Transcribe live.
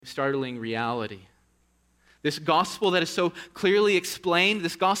startling reality. This gospel that is so clearly explained,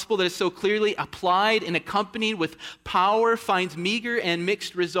 this gospel that is so clearly applied and accompanied with power, finds meager and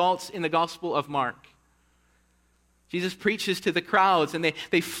mixed results in the Gospel of Mark. Jesus preaches to the crowds, and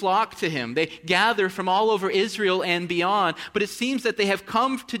they flock to him. They gather from all over Israel and beyond, but it seems that they have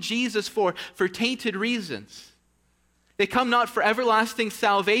come to Jesus for tainted reasons. They come not for everlasting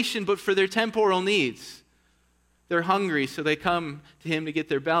salvation, but for their temporal needs. They're hungry, so they come to him to get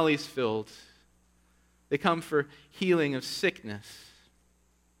their bellies filled. They come for healing of sickness.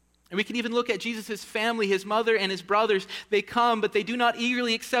 And we can even look at Jesus' family, his mother and his brothers. They come, but they do not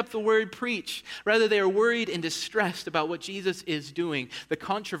eagerly accept the word preach. Rather, they are worried and distressed about what Jesus is doing, the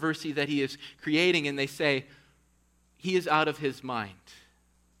controversy that he is creating, and they say, he is out of his mind.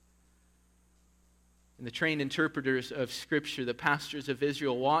 And the trained interpreters of Scripture, the pastors of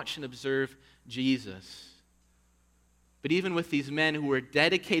Israel, watch and observe Jesus. But even with these men who were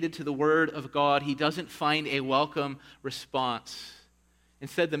dedicated to the Word of God, he doesn't find a welcome response.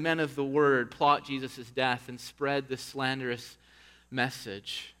 Instead, the men of the Word plot Jesus' death and spread this slanderous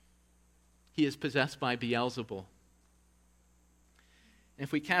message. He is possessed by Beelzebul. And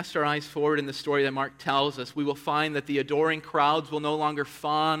if we cast our eyes forward in the story that Mark tells us, we will find that the adoring crowds will no longer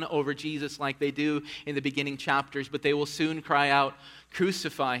fawn over Jesus like they do in the beginning chapters, but they will soon cry out,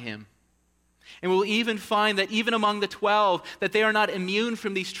 "Crucify him." And we'll even find that even among the 12, that they are not immune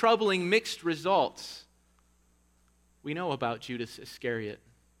from these troubling mixed results. We know about Judas Iscariot,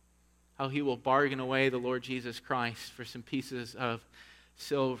 how he will bargain away the Lord Jesus Christ for some pieces of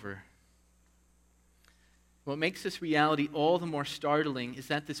silver. What makes this reality all the more startling is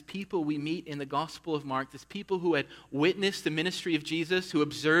that this people we meet in the Gospel of Mark, this people who had witnessed the ministry of Jesus, who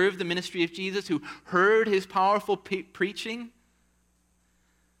observed the ministry of Jesus, who heard his powerful preaching,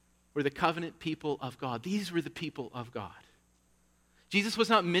 were the covenant people of God. These were the people of God. Jesus was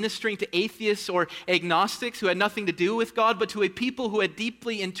not ministering to atheists or agnostics who had nothing to do with God, but to a people who had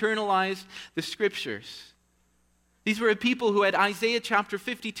deeply internalized the Scriptures. These were a people who had Isaiah chapter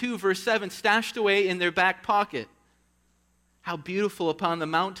 52, verse 7, stashed away in their back pocket. How beautiful upon the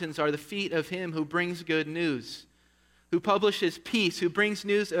mountains are the feet of him who brings good news, who publishes peace, who brings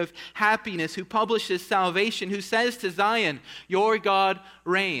news of happiness, who publishes salvation, who says to Zion, your God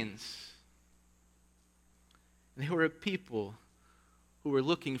reigns. And they were a people who were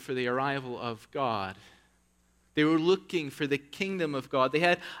looking for the arrival of God. They were looking for the kingdom of God. They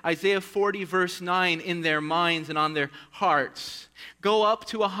had Isaiah 40 verse 9 in their minds and on their hearts. Go up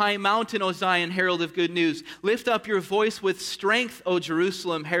to a high mountain, O Zion, herald of good news. Lift up your voice with strength, O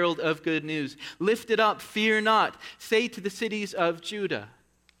Jerusalem, herald of good news. Lift it up, fear not. Say to the cities of Judah,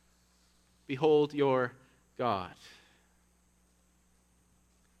 behold your God.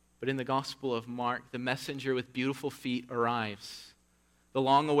 But in the Gospel of Mark, the messenger with beautiful feet arrives. The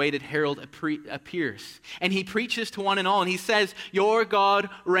long-awaited herald appears, and he preaches to one and all, and he says, your God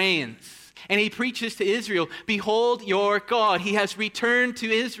reigns. And he preaches to Israel, behold your God. He has returned to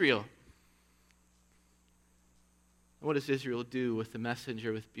Israel. What does Israel do with the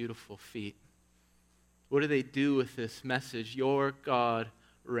messenger with beautiful feet? What do they do with this message? Your God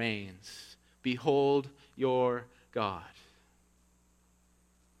reigns. Behold your God.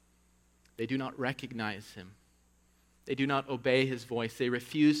 They do not recognize him. They do not obey his voice. They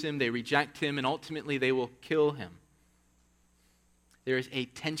refuse him, they reject him, and ultimately they will kill him. There is a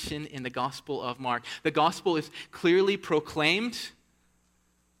tension in the Gospel of Mark. The gospel is clearly proclaimed,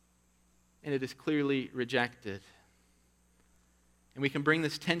 and it is clearly rejected. And we can bring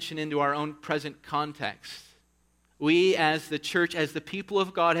this tension into our own present context. We as the church, as the people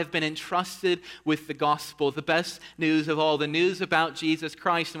of God, have been entrusted with the gospel, the best news of all, the news about Jesus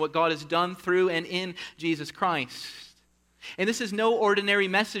Christ and what God has done through and in Jesus Christ. And this is no ordinary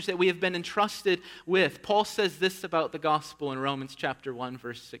message that we have been entrusted with. Paul says this about the gospel in Romans chapter 1,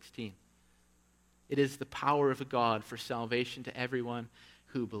 verse 16. It is the power of God for salvation to everyone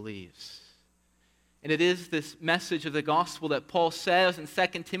who believes. And it is this message of the gospel that Paul says in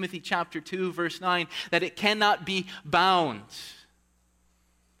 2 Timothy chapter 2, verse 9, that it cannot be bound.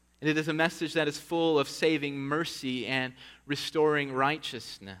 And it is a message that is full of saving mercy and restoring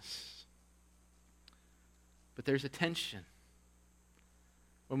righteousness. But there's a tension.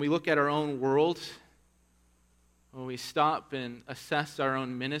 When we look at our own world, when we stop and assess our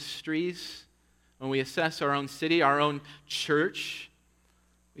own ministries, when we assess our own city, our own church,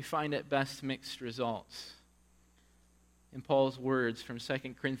 we find at best mixed results. In Paul's words from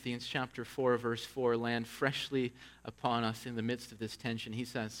 2 Corinthians chapter 4, verse 4, land freshly upon us in the midst of this tension. He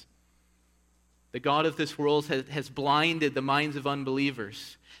says, the God of this world has blinded the minds of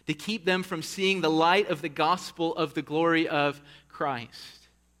unbelievers to keep them from seeing the light of the gospel of the glory of Christ.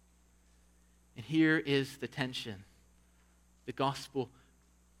 And here is the tension. The gospel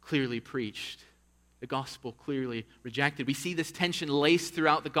clearly preached. The gospel clearly rejected. We see this tension laced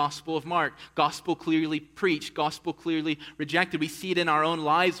throughout the Gospel of Mark. Gospel clearly preached. Gospel clearly rejected. We see it in our own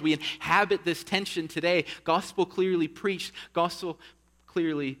lives. We inhabit this tension today. Gospel clearly preached. Gospel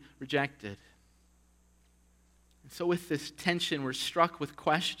clearly rejected. And so with this tension, we're struck with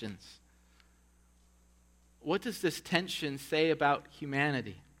questions. What does this tension say about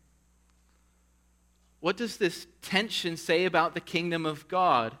humanity? What does this tension say about the kingdom of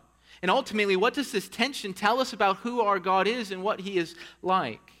God? And ultimately, what does this tension tell us about who our God is and what he is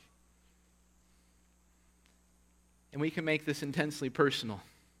like? And we can make this intensely personal.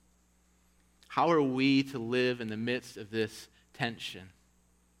 How are we to live in the midst of this tension?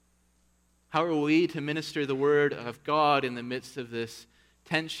 How are we to minister the word of God in the midst of this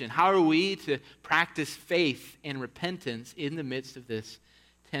tension? How are we to practice faith and repentance in the midst of this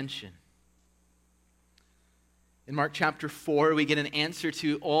tension? In Mark chapter 4, we get an answer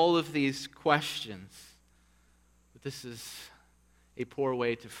to all of these questions. But this is a poor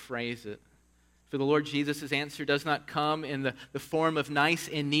way to phrase it. For the Lord Jesus' answer does not come in the form of nice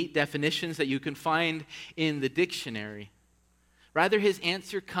and neat definitions that you can find in the dictionary. Rather, his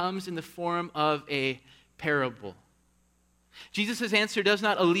answer comes in the form of a parable. Jesus' answer does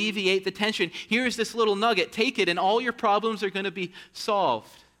not alleviate the tension. Here's this little nugget. Take it and all your problems are going to be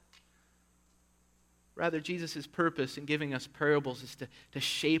solved. Rather, Jesus' purpose in giving us parables is to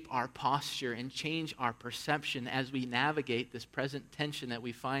shape our posture and change our perception as we navigate this present tension that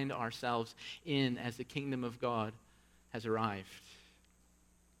we find ourselves in as the kingdom of God has arrived.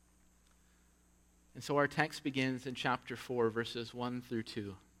 And so our text begins in chapter 4, verses 1 through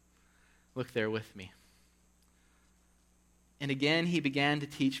 2. Look there with me. And again he began to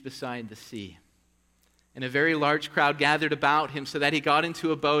teach beside the sea. And a very large crowd gathered about him so that he got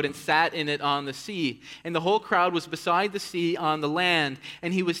into a boat and sat in it on the sea. And the whole crowd was beside the sea on the land.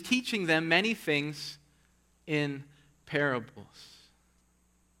 And he was teaching them many things in parables.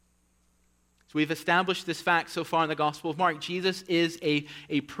 So we've established this fact so far in the Gospel of Mark. Jesus is a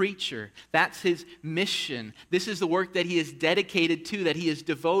preacher. That's his mission. This is the work that he is dedicated to, that he is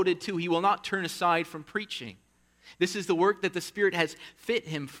devoted to. He will not turn aside from preaching. This is the work that the Spirit has fit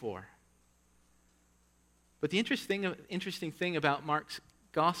him for. But the interesting thing about Mark's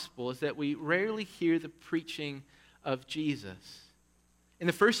gospel is that we rarely hear the preaching of Jesus. In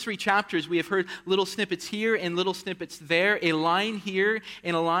the first 3 chapters, we have heard little snippets here and little snippets there, a line here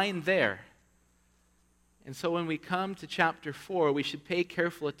and a line there. And so when we come to chapter 4, we should pay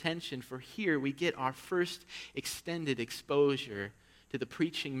careful attention, for here we get our first extended exposure to the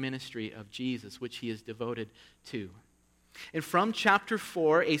preaching ministry of Jesus, which he is devoted to. And from chapter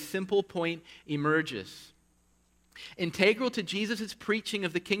 4, a simple point emerges. Integral to Jesus' preaching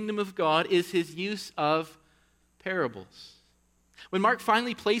of the kingdom of God is his use of parables. When Mark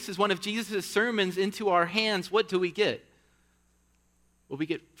finally places one of Jesus' sermons into our hands, what do we get? Well, we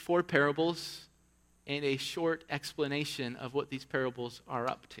get 4 parables and a short explanation of what these parables are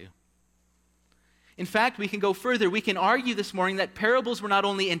up to. In fact, we can go further. We can argue this morning that parables were not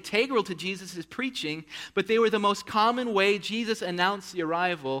only integral to Jesus' preaching, but they were the most common way Jesus announced the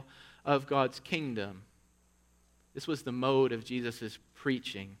arrival of God's kingdom. This was the mode of Jesus'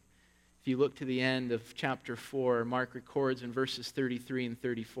 preaching. If you look to the end of chapter 4, Mark records in verses 33 and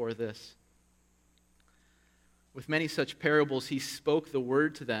 34 this. With many such parables, he spoke the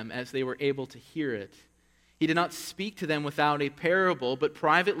word to them as they were able to hear it. He did not speak to them without a parable, but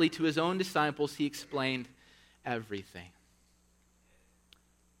privately to his own disciples he explained everything.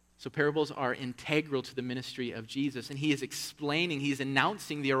 So parables are integral to the ministry of Jesus, and he is explaining, he is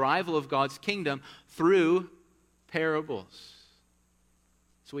announcing the arrival of God's kingdom through parables.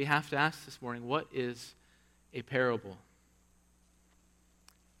 So we have to ask this morning, what is a parable?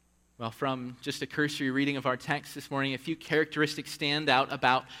 Well, from just a cursory reading of our text this morning, a few characteristics stand out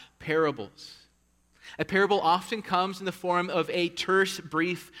about parables. A parable often comes in the form of a terse,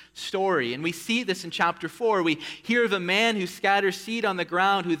 brief story. And we see this in chapter 4. We hear of a man who scatters seed on the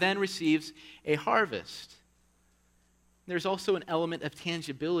ground who then receives a harvest. There's also an element of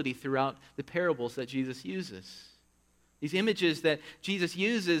tangibility throughout the parables that Jesus uses. These images that Jesus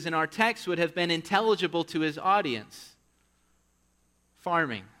uses in our text would have been intelligible to his audience.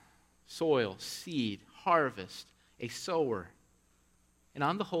 Farming, soil, seed, harvest, a sower. And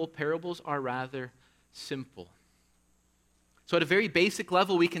on the whole, parables are rather simple. So at a very basic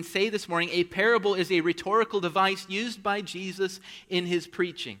level, we can say this morning, a parable is a rhetorical device used by Jesus in his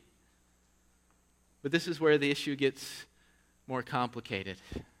preaching. But this is where the issue gets more complicated.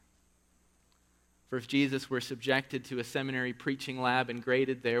 For if Jesus were subjected to a seminary preaching lab and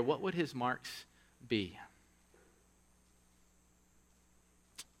graded there, what would his marks be?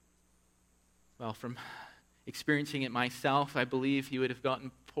 Well, from experiencing it myself, I believe he would have gotten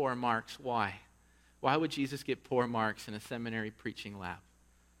poor marks. Why? Why would Jesus get poor marks in a seminary preaching lab?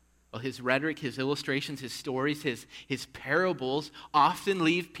 Well, his rhetoric, his illustrations, his stories, his parables often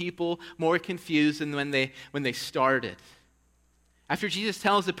leave people more confused than when they started. After Jesus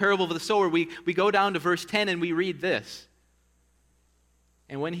tells the parable of the sower, we go down to verse 10 and we read this.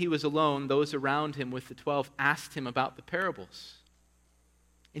 And when he was alone, those around him with the 12 asked him about the parables.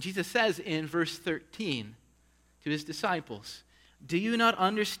 And Jesus says in verse 13 to his disciples, "Do you not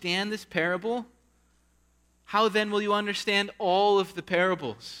understand this parable? How then will you understand all of the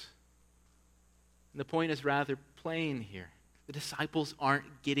parables?" And the point is rather plain here. The disciples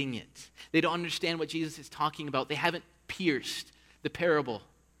aren't getting it. They don't understand what Jesus is talking about. They haven't pierced the parable.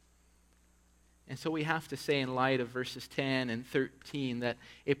 And so we have to say, in light of verses 10 and 13, that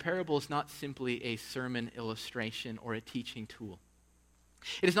a parable is not simply a sermon illustration or a teaching tool.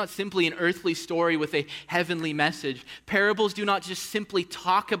 It is not simply an earthly story with a heavenly message. Parables do not just simply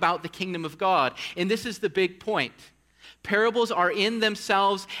talk about the kingdom of God. And this is the big point. Parables are in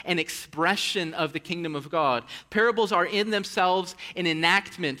themselves an expression of the kingdom of God. Parables are in themselves an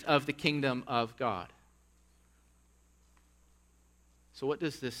enactment of the kingdom of God. So what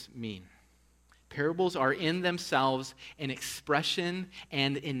does this mean? Parables are in themselves an expression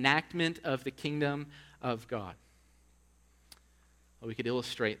and enactment of the kingdom of God. Well, we could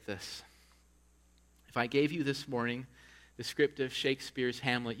illustrate this. If I gave you this morning the script of Shakespeare's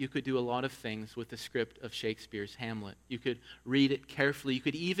Hamlet, you could do a lot of things with the script of Shakespeare's Hamlet. You could read it carefully. You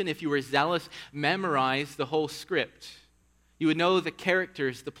could even, if you were zealous, memorize the whole script. You would know the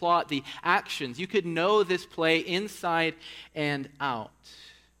characters, the plot, the actions. You could know this play inside and out.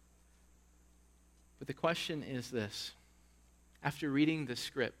 But the question is this. After reading the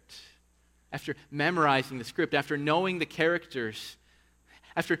script, after memorizing the script, after knowing the characters,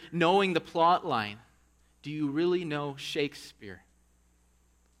 after knowing the plot line, do you really know Shakespeare?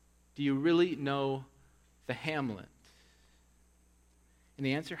 Do you really know the Hamlet? And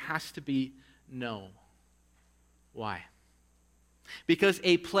the answer has to be no. Why? Because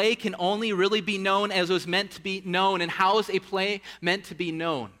a play can only really be known as it was meant to be known. And how is a play meant to be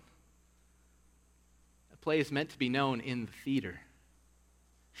known? A play is meant to be known in the theater.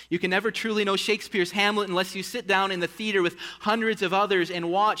 You can never truly know Shakespeare's Hamlet unless you sit down in the theater with hundreds of others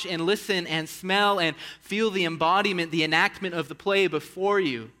and watch and listen and smell and feel the embodiment, the enactment of the play before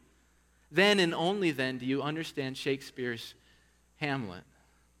you. Then and only then do you understand Shakespeare's Hamlet.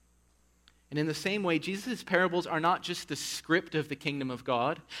 And in the same way, Jesus' parables are not just the script of the kingdom of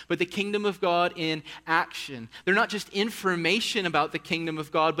God, but the kingdom of God in action. They're not just information about the kingdom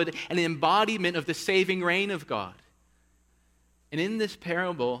of God, but an embodiment of the saving reign of God. And in this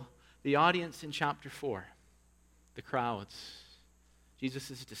parable, the audience in chapter 4, the crowds,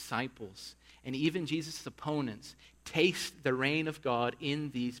 Jesus' disciples, and even Jesus' opponents taste the reign of God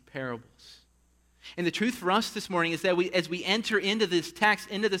in these parables. And the truth for us this morning is that as we enter into this text,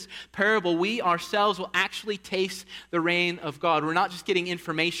 into this parable, we ourselves will actually taste the reign of God. We're not just getting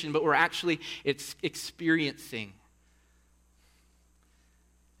information, but we're actually experiencing.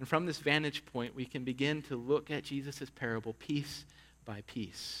 And from this vantage point, we can begin to look at Jesus' parable piece by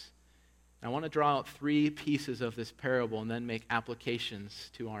piece. And I want to draw out 3 pieces of this parable and then make applications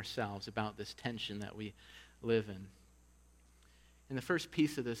to ourselves about this tension that we live in. And the first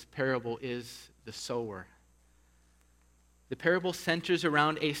piece of this parable is the sower. The parable centers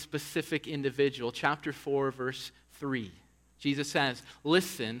around a specific individual. Chapter 4, verse 3. Jesus says,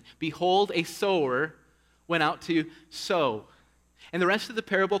 "Listen, behold, a sower went out to sow." And the rest of the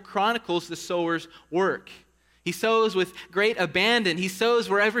parable chronicles the sower's work. He sows with great abandon. He sows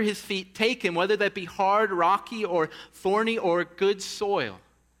wherever his feet take him, whether that be hard, rocky, or thorny, or good soil.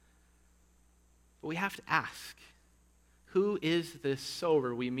 But we have to ask, who is this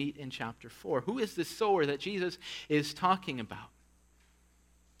sower we meet in chapter 4? Who is this sower that Jesus is talking about?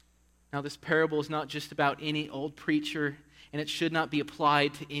 Now, this parable is not just about any old preacher, and it should not be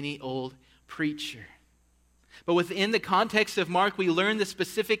applied to any old preacher. But within the context of Mark, we learn the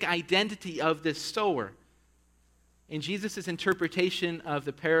specific identity of this sower. In Jesus' interpretation of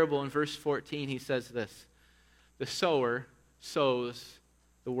the parable in verse 14, he says this: the sower sows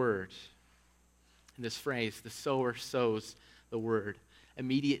the word. And this phrase, the sower sows the word,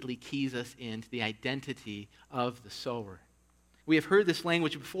 immediately keys us into the identity of the sower. We have heard this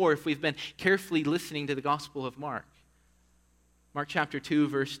language before if we've been carefully listening to the Gospel of Mark. Mark chapter 2,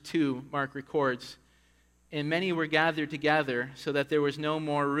 verse 2, Mark records, "And many were gathered together, so that there was no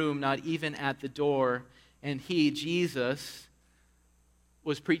more room, not even at the door. And he, Jesus,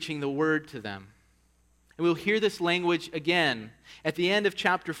 was preaching the word to them." And we'll hear this language again. At the end of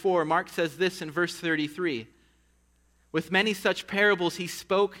chapter 4, Mark says this in verse 33. With many such parables, he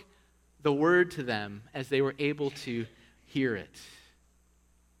spoke the word to them as they were able to hear it.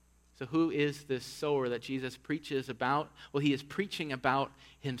 So who is this sower that Jesus preaches about? Well, he is preaching about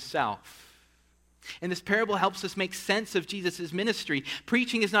himself. And this parable helps us make sense of Jesus' ministry.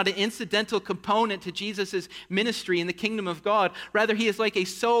 Preaching is not an incidental component to Jesus' ministry in the kingdom of God. Rather, he is like a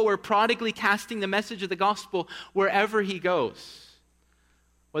sower prodigally casting the message of the gospel wherever he goes,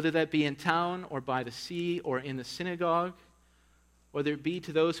 whether that be in town or by the sea or in the synagogue, whether it be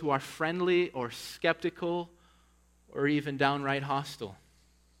to those who are friendly or skeptical or even downright hostile.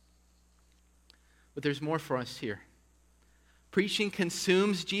 But there's more for us here. Preaching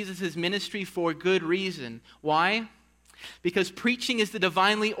consumes Jesus' ministry for good reason. Why? Because preaching is the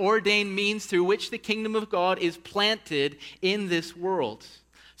divinely ordained means through which the kingdom of God is planted in this world.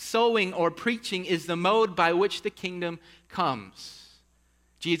 Sowing or preaching is the mode by which the kingdom comes.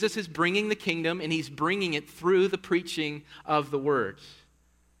 Jesus is bringing the kingdom, and he's bringing it through the preaching of the word.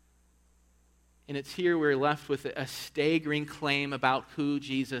 And it's here we're left with a staggering claim about who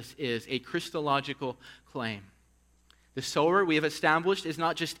Jesus is, a Christological claim. The sower, we have established, is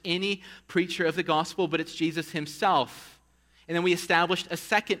not just any preacher of the gospel, but it's Jesus himself. And then we established a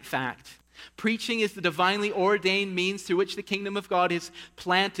second fact. Preaching is the divinely ordained means through which the kingdom of God is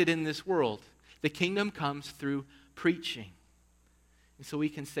planted in this world. The kingdom comes through preaching. And so we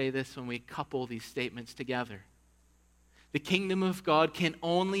can say this when we couple these statements together. The kingdom of God can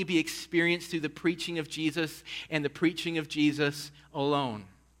only be experienced through the preaching of Jesus and the preaching of Jesus alone.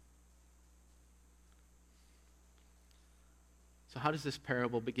 So how does this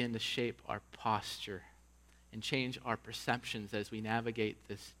parable begin to shape our posture and change our perceptions as we navigate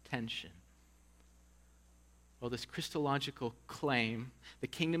this tension? Well, this Christological claim, the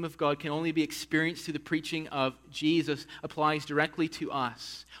kingdom of God can only be experienced through the preaching of Jesus, applies directly to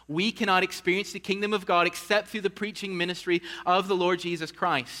us. We cannot experience the kingdom of God except through the preaching ministry of the Lord Jesus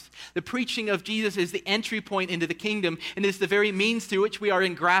Christ. The preaching of Jesus is the entry point into the kingdom and is the very means through which we are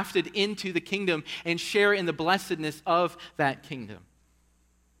engrafted into the kingdom and share in the blessedness of that kingdom.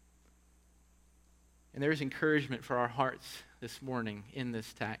 And there is encouragement for our hearts this morning in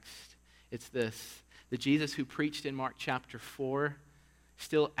this text. It's this. The Jesus who preached in Mark chapter 4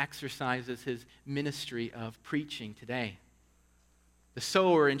 still exercises his ministry of preaching today. The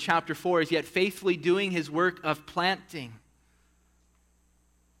sower in chapter 4 is yet faithfully doing his work of planting.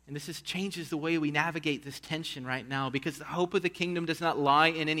 And this changes the way we navigate this tension right now, because the hope of the kingdom does not lie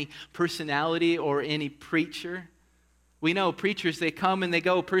in any personality or any preacher. We know preachers, they come and they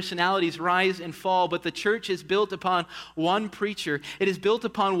go. Personalities rise and fall. But the church is built upon one preacher. It is built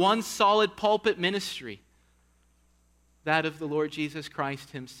upon one solid pulpit ministry. That of the Lord Jesus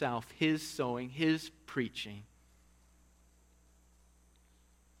Christ himself. His sowing, his preaching.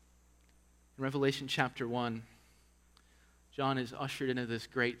 In Revelation chapter 1, John is ushered into this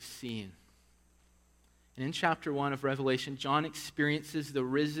great scene. And in chapter 1 of Revelation, John experiences the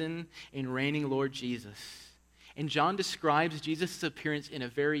risen and reigning Lord Jesus. And John describes Jesus' appearance in a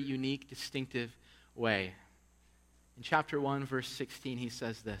very unique, distinctive way. In chapter 1, verse 16, he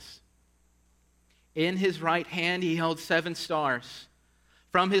says this. In his right hand he held 7 stars.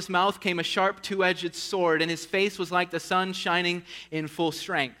 From his mouth came a sharp two-edged sword, and his face was like the sun shining in full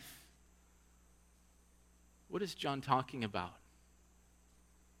strength. What is John talking about?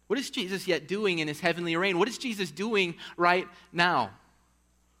 What is Jesus yet doing in his heavenly reign? What is Jesus doing right now?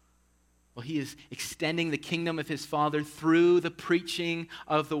 Well, he is extending the kingdom of his Father through the preaching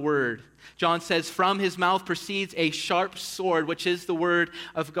of the word. John says, from his mouth proceeds a sharp sword, which is the word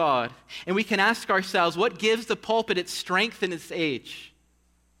of God. And we can ask ourselves, what gives the pulpit its strength in this age?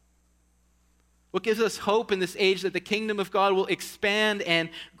 What gives us hope in this age that the kingdom of God will expand and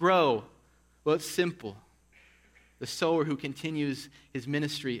grow? Well, it's simple. The sower who continues his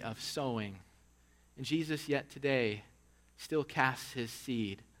ministry of sowing. And Jesus yet today still casts his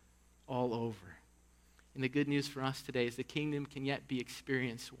seed all over. And the good news for us today is the kingdom can yet be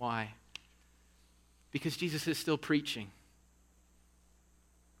experienced. Why? Because Jesus is still preaching.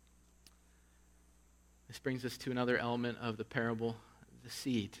 This brings us to another element of the parable, the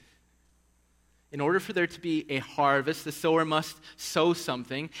seed. In order for there to be a harvest, the sower must sow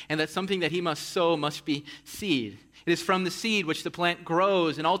something, and that something that he must sow must be seed. It is from the seed which the plant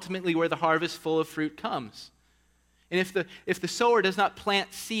grows, and ultimately where the harvest full of fruit comes. And if the sower does not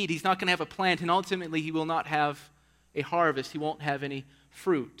plant seed, he's not going to have a plant, and ultimately he will not have a harvest. He won't have any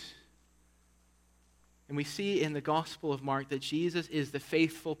fruit. And we see in the Gospel of Mark that Jesus is the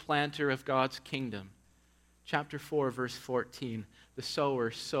faithful planter of God's kingdom. Chapter 4, verse 14, the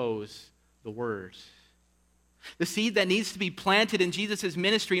sower sows the word. The seed that needs to be planted in Jesus'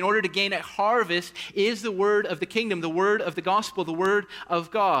 ministry in order to gain a harvest is the word of the kingdom, the word of the gospel, the word of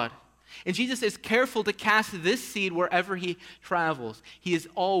God. And Jesus is careful to cast this seed wherever he travels. He is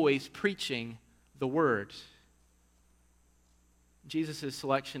always preaching the word. Jesus'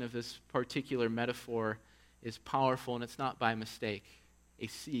 selection of this particular metaphor is powerful, and it's not by mistake. A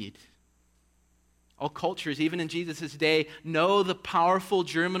seed. All cultures, even in Jesus' day, know the powerful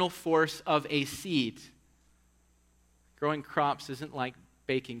germinal force of a seed. Growing crops isn't like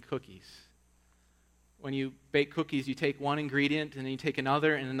baking cookies. When you bake cookies, you take one ingredient, and then you take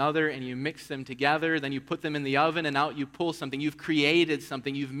another, and you mix them together. Then you put them in the oven, and out you pull something. You've created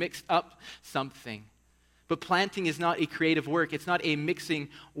something. You've mixed up something. But planting is not a creative work. It's not a mixing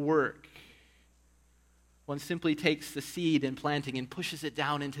work. One simply takes the seed in planting and pushes it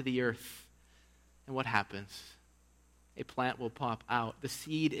down into the earth. And what happens? A plant will pop out. The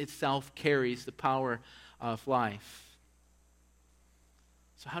seed itself carries the power of life.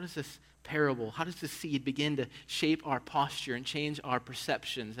 So how does this parable, how does the seed begin to shape our posture and change our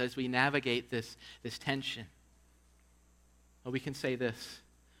perceptions as we navigate this tension? Well, we can say this.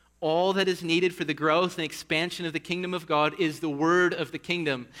 All that is needed for the growth and expansion of the kingdom of God is the word of the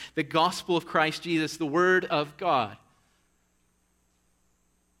kingdom, the gospel of Christ Jesus, the word of God.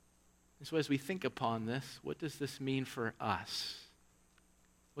 And so as we think upon this, what does this mean for us?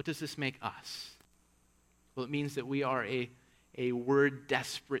 What does this make us? Well, it means that we are a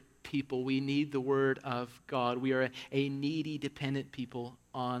word-desperate people. We need the word of God. We are a needy, dependent people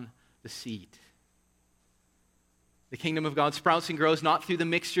on the seed. The kingdom of God sprouts and grows not through the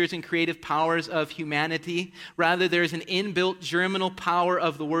mixtures and creative powers of humanity. Rather, there is an inbuilt germinal power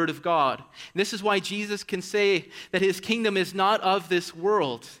of the word of God. And this is why Jesus can say that his kingdom is not of this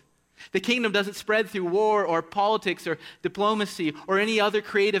world. The kingdom doesn't spread through war or politics or diplomacy or any other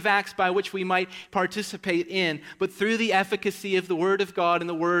creative acts by which we might participate in, but through the efficacy of the word of God and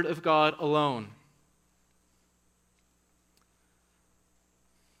the word of God alone.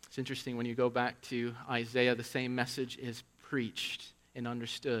 It's interesting when you go back to Isaiah, the same message is preached and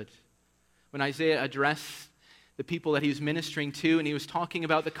understood. When Isaiah addressed the people that he was ministering to, and he was talking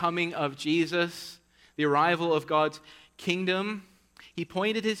about the coming of Jesus, the arrival of God's kingdom, he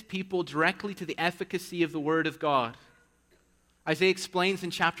pointed his people directly to the efficacy of the word of God. Isaiah explains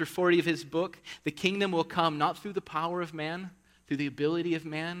in chapter 40 of his book, the kingdom will come not through the power of man, through the ability of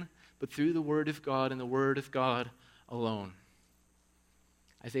man, but through the word of God and the word of God alone.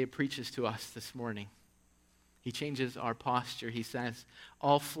 Isaiah preaches to us this morning. He changes our posture. He says,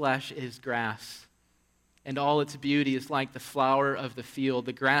 all flesh is grass, and all its beauty is like the flower of the field.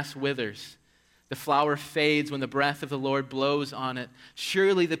 The grass withers. The flower fades when the breath of the Lord blows on it.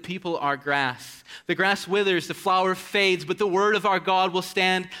 Surely the people are grass. The grass withers, the flower fades, but the word of our God will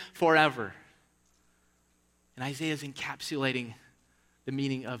stand forever. And Isaiah is encapsulating the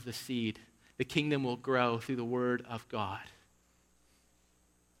meaning of the seed. The kingdom will grow through the word of God.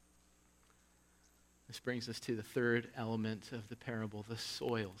 This brings us to the third element of the parable, the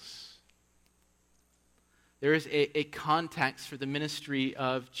soils. There is a context for the ministry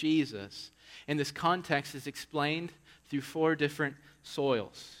of Jesus. And this context is explained through 4 different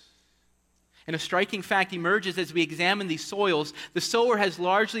soils. And a striking fact emerges as we examine these soils. The sower has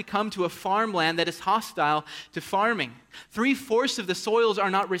largely come to a farmland that is hostile to farming. 3/4 of the soils are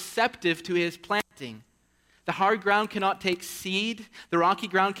not receptive to his planting. The hard ground cannot take seed. The rocky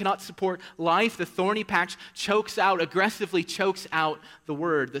ground cannot support life. The thorny patch aggressively chokes out the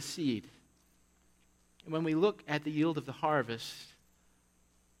word, the seed. And when we look at the yield of the harvest,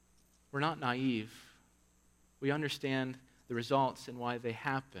 we're not naive. We understand the results and why they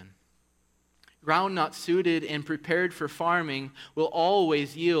happen. Ground not suited and prepared for farming will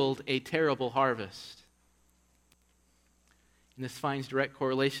always yield a terrible harvest. And this finds direct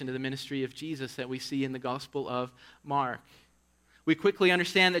correlation to the ministry of Jesus that we see in the Gospel of Mark. We quickly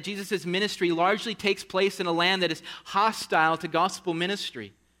understand that Jesus' ministry largely takes place in a land that is hostile to gospel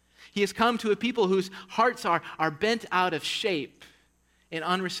ministry. He has come to a people whose hearts are bent out of shape and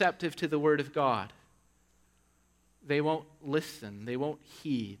unreceptive to the word of God. They won't listen. They won't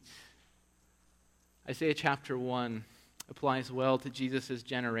heed. Isaiah chapter 1 applies well to Jesus'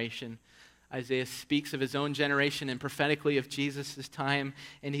 generation. Isaiah speaks of his own generation and prophetically of Jesus' time,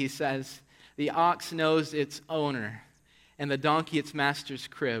 and he says, the ox knows its owner, and the donkey its master's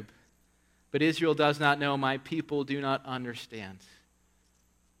crib. But Israel does not know, my people do not understand.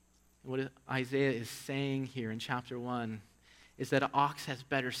 And what Isaiah is saying here in chapter 1 is that an ox has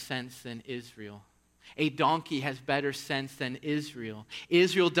better sense than Israel. A donkey has better sense than Israel.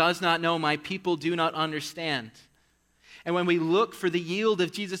 Israel does not know, my people do not understand. And when we look for the yield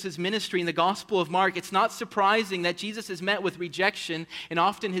of Jesus' ministry in the Gospel of Mark, it's not surprising that Jesus is met with rejection, and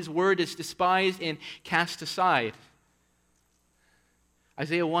often his word is despised and cast aside.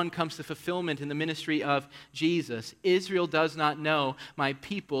 Isaiah 1 comes to fulfillment in the ministry of Jesus. Israel does not know, my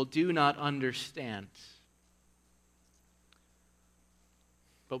people do not understand.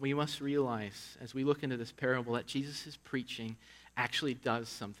 But we must realize, as we look into this parable, that Jesus' preaching actually does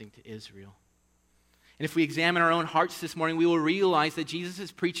something to Israel. And if we examine our own hearts this morning, we will realize that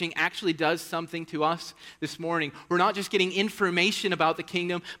Jesus' preaching actually does something to us this morning. We're not just getting information about the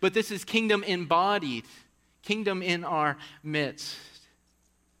kingdom, but this is kingdom embodied, kingdom in our midst.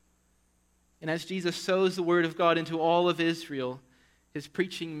 And as Jesus sows the word of God into all of Israel, his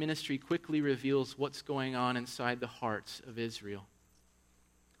preaching ministry quickly reveals what's going on inside the hearts of Israel.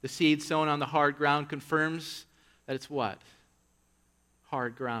 The seed sown on the hard ground confirms that it's what?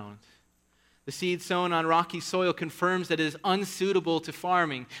 Hard ground. The seed sown on rocky soil confirms that it is unsuitable to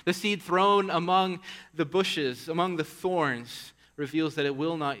farming. The seed thrown among the bushes, among the thorns, reveals that it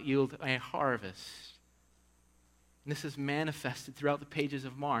will not yield a harvest. And this is manifested throughout the pages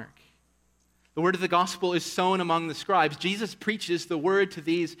of Mark. The word of the gospel is sown among the scribes. Jesus preaches the word to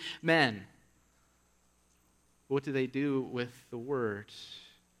these men. What do they do with the word?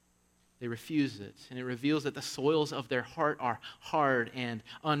 They refuse it, and it reveals that the soils of their heart are hard and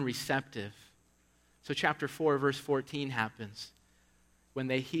unreceptive. So chapter 4, verse 14 happens. When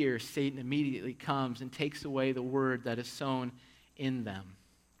they hear, Satan immediately comes and takes away the word that is sown in them.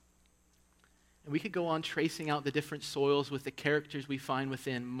 And we could go on tracing out the different soils with the characters we find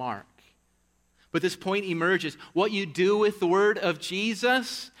within Mark. But this point emerges. What you do with the word of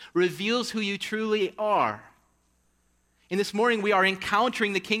Jesus reveals who you truly are. And this morning we are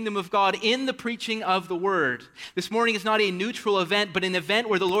encountering the kingdom of God in the preaching of the word. This morning is not a neutral event, but an event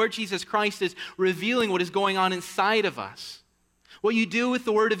where the Lord Jesus Christ is revealing what is going on inside of us. What you do with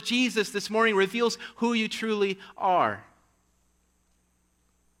the word of Jesus this morning reveals who you truly are.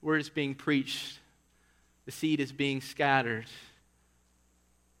 The word is being preached. The seed is being scattered.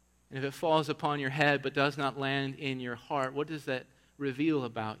 And if it falls upon your head but does not land in your heart, what does that reveal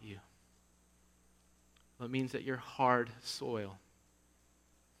about you? Well, it means that you're hard soil.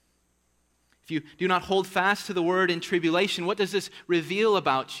 If you do not hold fast to the word in tribulation, what does this reveal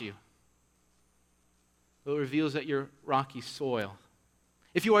about you? Well, it reveals that you're rocky soil.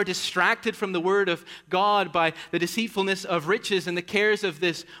 If you are distracted from the word of God by the deceitfulness of riches and the cares of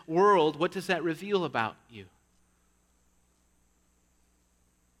this world, what does that reveal about you?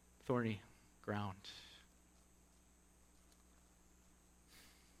 Thorny ground.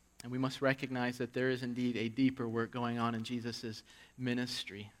 And we must recognize that there is indeed a deeper work going on in Jesus'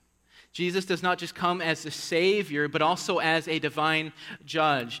 ministry. Jesus does not just come as the Savior, but also as a divine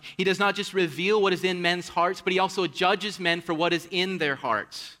judge. He does not just reveal what is in men's hearts, but he also judges men for what is in their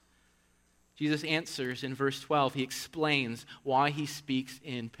hearts. Jesus answers in verse 12. He explains why he speaks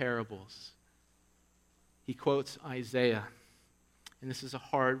in parables. He quotes Isaiah, and this is a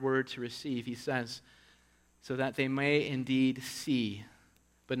hard word to receive. He says, so that they may indeed see,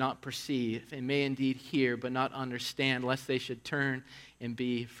 but not perceive, and may indeed hear, but not understand, lest they should turn and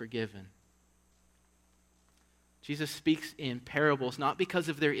be forgiven. Jesus speaks in parables, not because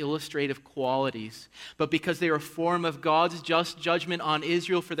of their illustrative qualities, but because they are a form of God's just judgment on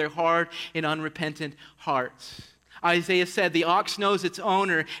Israel for their hard and unrepentant hearts. Isaiah said, the ox knows its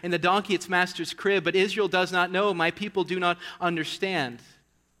owner, and the donkey its master's crib, but Israel does not know, my people do not understand.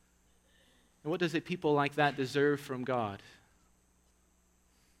 And what does a people like that deserve from God?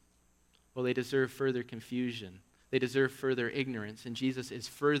 Well, they deserve further confusion. They deserve further ignorance, and Jesus is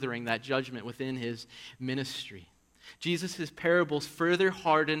furthering that judgment within his ministry. Jesus' parables further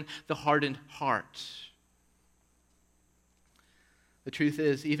harden the hardened heart. The truth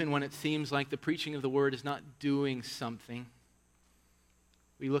is, even when it seems like the preaching of the word is not doing something,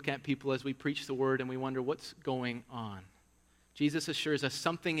 we look at people as we preach the word and we wonder what's going on. Jesus assures us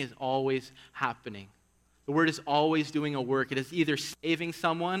something is always happening. The word is always doing a work. It is either saving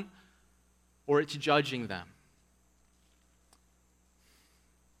someone or it's judging them.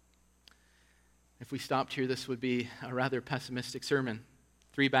 If we stopped here, this would be a rather pessimistic sermon.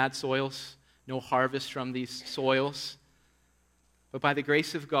 3 bad soils, no harvest from these soils. But by the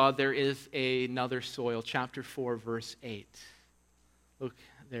grace of God, there is another soil. Chapter 4, verse 8. Look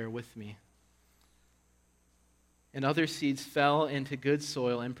there with me. And other seeds fell into good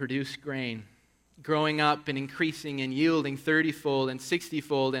soil and produced grain, growing up and increasing and yielding 30-fold and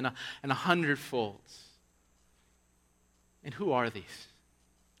 60-fold and 100-fold. And who are these?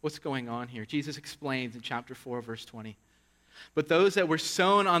 What's going on here? Jesus explains in chapter 4, verse 20. But those that were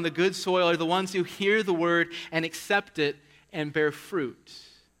sown on the good soil are the ones who hear the word and accept it and bear fruit.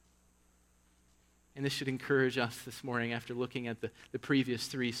 And this should encourage us this morning after looking at the previous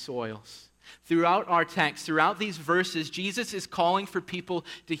three soils. Throughout our text, throughout these verses, Jesus is calling for people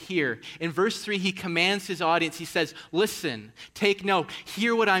to hear. In verse 3, he commands his audience. He says, listen, take note,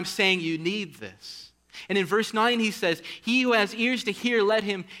 hear what I'm saying, you need this. And in verse 9, he says, he who has ears to hear, let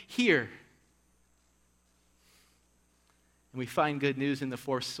him hear. And we find good news in the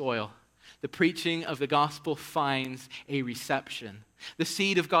fourth soil. The preaching of the gospel finds a reception. The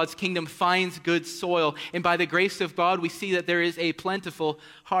seed of God's kingdom finds good soil, and by the grace of God, we see that there is a plentiful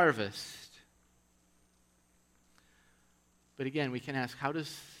harvest. But again, we can ask, how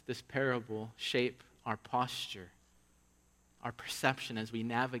does this parable shape our posture, our perception as we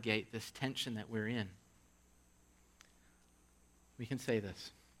navigate this tension that we're in? We can say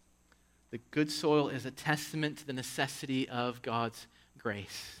this. The good soil is a testament to the necessity of God's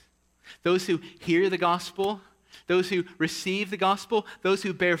grace. Those who hear the gospel, those who receive the gospel, those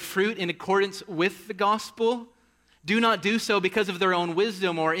who bear fruit in accordance with the gospel, do not do so because of their own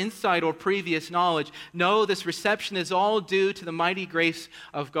wisdom or insight or previous knowledge. No, this reception is all due to the mighty grace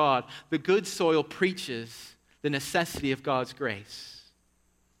of God. The good soil preaches the necessity of God's grace.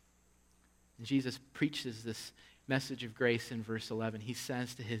 And Jesus preaches this message of grace in verse 11. He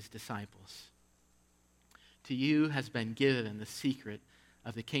says to his disciples, to you has been given the secret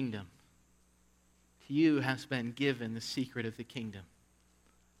of the kingdom. To you has been given the secret of the kingdom.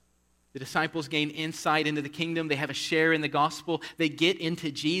 The disciples gain insight into the kingdom. They have a share in the gospel. They get into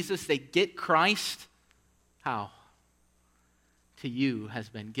Jesus. They get Christ. How? To you has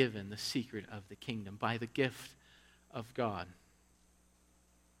been given the secret of the kingdom by the gift of God.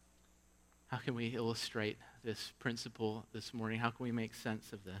 How can we illustrate this principle this morning? How can we make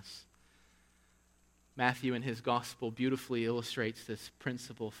sense of this? Matthew in his gospel beautifully illustrates this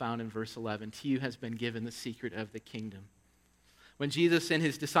principle found in verse 11. To you has been given the secret of the kingdom. When Jesus and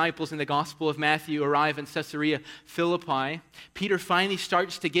his disciples in the Gospel of Matthew arrive in Caesarea Philippi, Peter finally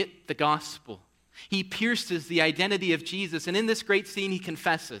starts to get the gospel. He pierces the identity of Jesus, and in this great scene, he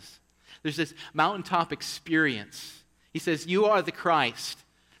confesses. There's this mountaintop experience. He says, you are the Christ,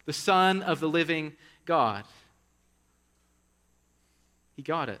 the Son of the living God. He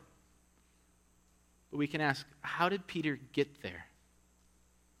got it. But we can ask, how did Peter get there?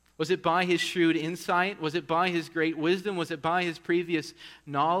 Was it by his shrewd insight? Was it by his great wisdom? Was it by his previous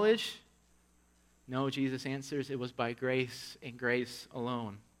knowledge? No, Jesus answers, it was by grace and grace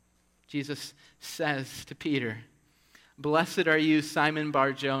alone. Jesus says to Peter, blessed are you, Simon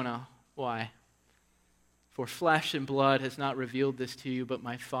Bar-Jonah. Why? For flesh and blood has not revealed this to you, but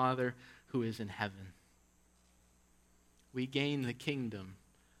my Father who is in heaven. We gain the kingdom,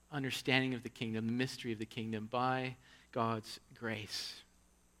 understanding of the kingdom, the mystery of the kingdom by God's grace.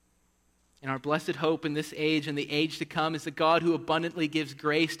 And our blessed hope in this age and the age to come is the God who abundantly gives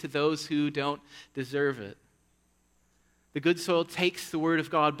grace to those who don't deserve it. The good soil takes the word of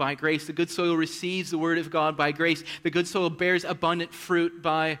God by grace. The good soil receives the word of God by grace. The good soil bears abundant fruit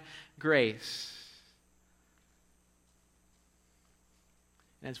by grace.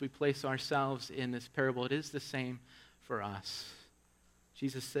 And as we place ourselves in this parable, it is the same for us.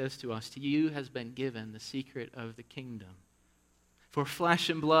 Jesus says to us, to you has been given the secret of the kingdom. For flesh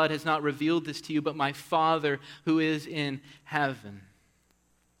and blood has not revealed this to you, but my Father who is in heaven.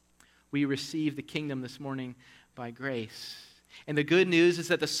 We receive the kingdom this morning by grace. And the good news is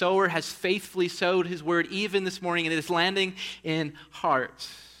that the sower has faithfully sowed his word even this morning, and it is landing in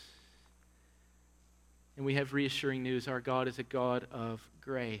hearts. And we have reassuring news. Our God is a God of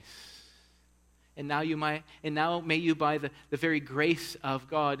grace. And now may you, by the very grace of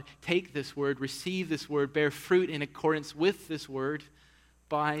God, take this word, receive this word, bear fruit in accordance with this word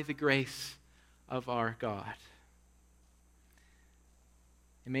by the grace of our God.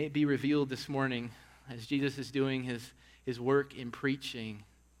 And may it be revealed this morning as Jesus is doing his work in preaching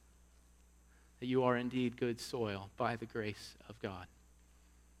that you are indeed good soil by the grace of God.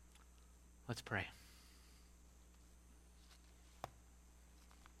 Let's pray.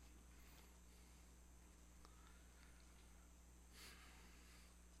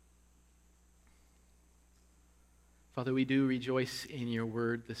 Father, we do rejoice in your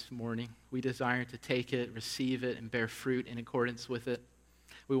word this morning. We desire to take it, receive it, and bear fruit in accordance with it.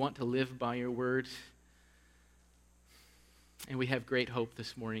 We want to live by your word. And we have great hope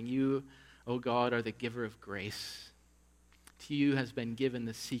this morning. You, O God, are the giver of grace. To you has been given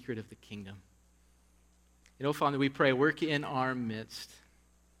the secret of the kingdom. And, oh, Father, we pray, work in our midst.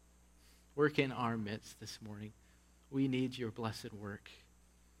 Work in our midst this morning. We need your blessed work.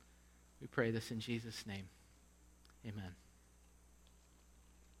 We pray this in Jesus' name. Amen.